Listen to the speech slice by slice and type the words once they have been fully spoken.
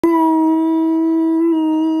Good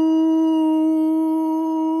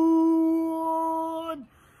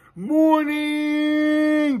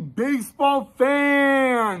morning, baseball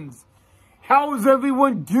fans. How is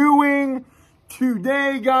everyone doing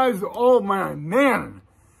today, guys? Oh, my man.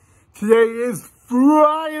 Today is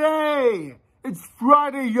Friday. It's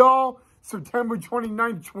Friday, y'all. September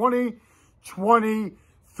 29th,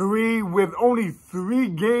 2023, with only 3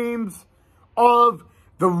 games of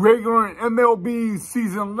the regular MLB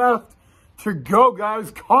season left to go,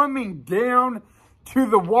 guys. Coming down to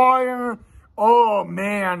the wire. Oh,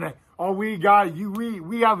 man. Oh, we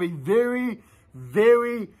have a very,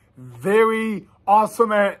 very, very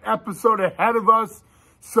awesome episode ahead of us.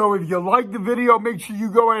 So if you like the video, make sure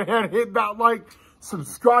you go ahead, hit that like,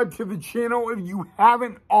 subscribe to the channel if you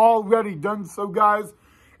haven't already done so, guys.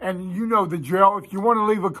 And you know the drill. If you want to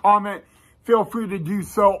leave a comment, feel free to do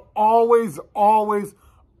so. Always, always,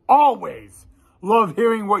 always love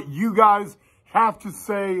hearing what you guys have to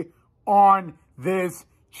say on this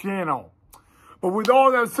channel. But with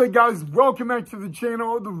all that said, guys, welcome back to the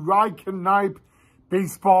channel, the Ride Knipe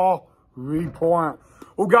Baseball Report.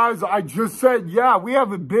 Well, guys, I just said, yeah, we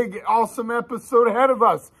have a big, awesome episode ahead of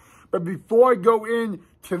us. But before I go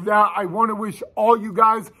into that, I want to wish all you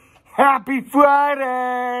guys happy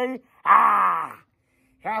Friday.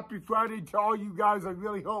 Happy Friday to all you guys. I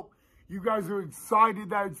really hope you guys are excited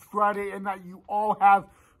that it's Friday and that you all have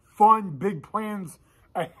fun, big plans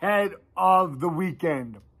ahead of the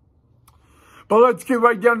weekend. But let's get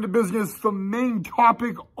right down to business. The main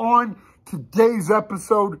topic on today's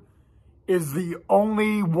episode is the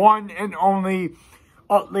only one and only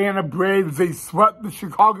Atlanta Braves. They swept the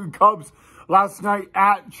Chicago Cubs last night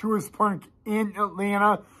at Truist Park in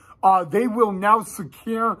Atlanta. They will now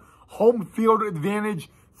secure home field advantage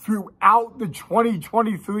throughout the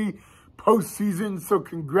 2023 postseason. So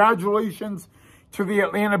congratulations to the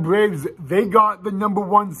Atlanta Braves. They got the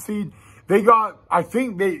 #1 seed. They got, I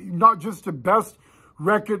think, not just the best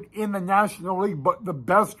record in the National League, but the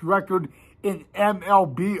best record in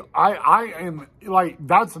MLB. I am like,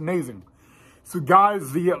 that's amazing. So,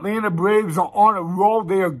 guys, the Atlanta Braves are on a roll.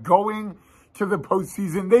 They are going to the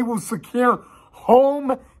postseason. They will secure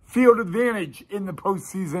home field advantage in the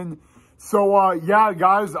postseason. So, yeah,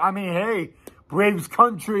 guys, I mean, hey, Braves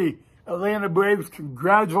country, Atlanta Braves,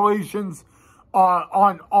 congratulations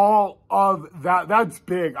on all of that. That's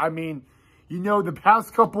big. I mean, you know, the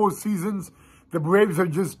past couple of seasons, the Braves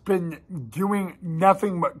have just been doing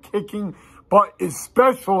nothing but kicking, but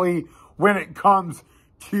especially when it comes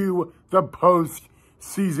to the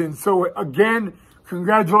postseason. So, again,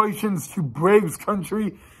 congratulations to Braves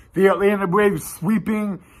country. The Atlanta Braves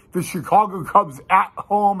sweeping the Chicago Cubs at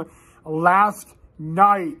home last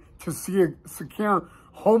night to secure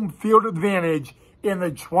home field advantage in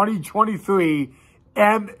the 2023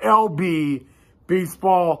 MLB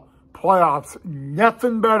baseball playoffs.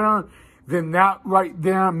 Nothing better than that right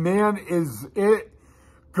there, man. Is it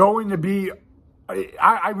going to be,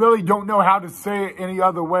 I really don't know how to say it any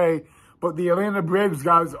other way, but the Atlanta Braves,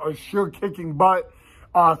 guys, are sure kicking butt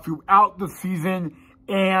throughout the season.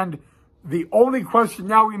 And the only question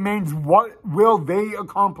now remains, what will they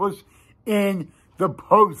accomplish in the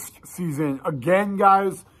postseason? Again,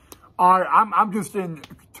 guys, I'm just in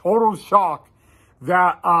total shock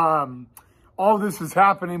that all this is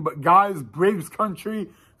happening. But, guys, Braves country,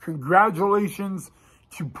 congratulations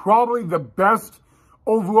to probably the best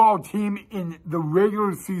overall team in the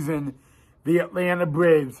regular season, the Atlanta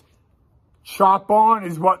Braves. Chop on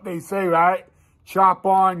is what they say, right? Chop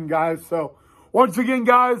on, guys. So, once again,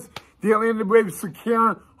 guys, the Atlanta Braves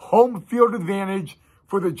secure home field advantage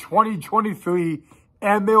for the 2023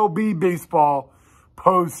 MLB baseball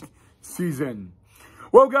postseason.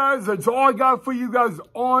 Well, guys, that's all I got for you guys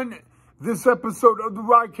on this episode of the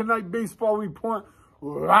Ride Knipe Baseball Report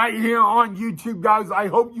right here on YouTube, guys. I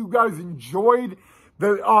hope you guys enjoyed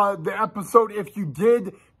the episode. If you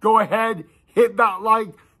did, go ahead, hit that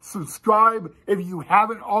like, subscribe. If you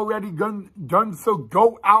haven't already done so,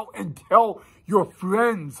 go out and tell your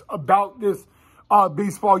friends about this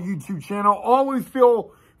baseball YouTube channel. Always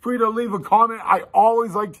feel free to leave a comment. I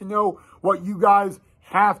always like to know what you guys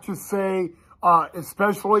have to say,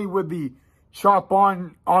 especially with the chop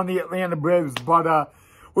on the Atlanta Braves. But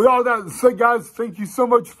with all that said, guys, thank you so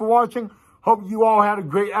much for watching. Hope you all had a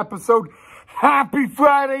great episode. Happy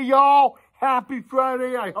Friday, y'all. Happy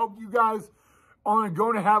Friday. I hope you guys are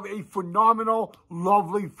going to have a phenomenal,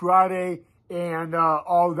 lovely Friday and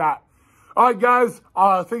all that. All right, guys,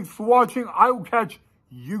 thanks for watching. I will catch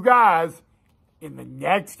you guys in the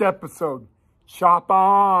next episode. Chop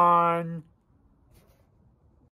on.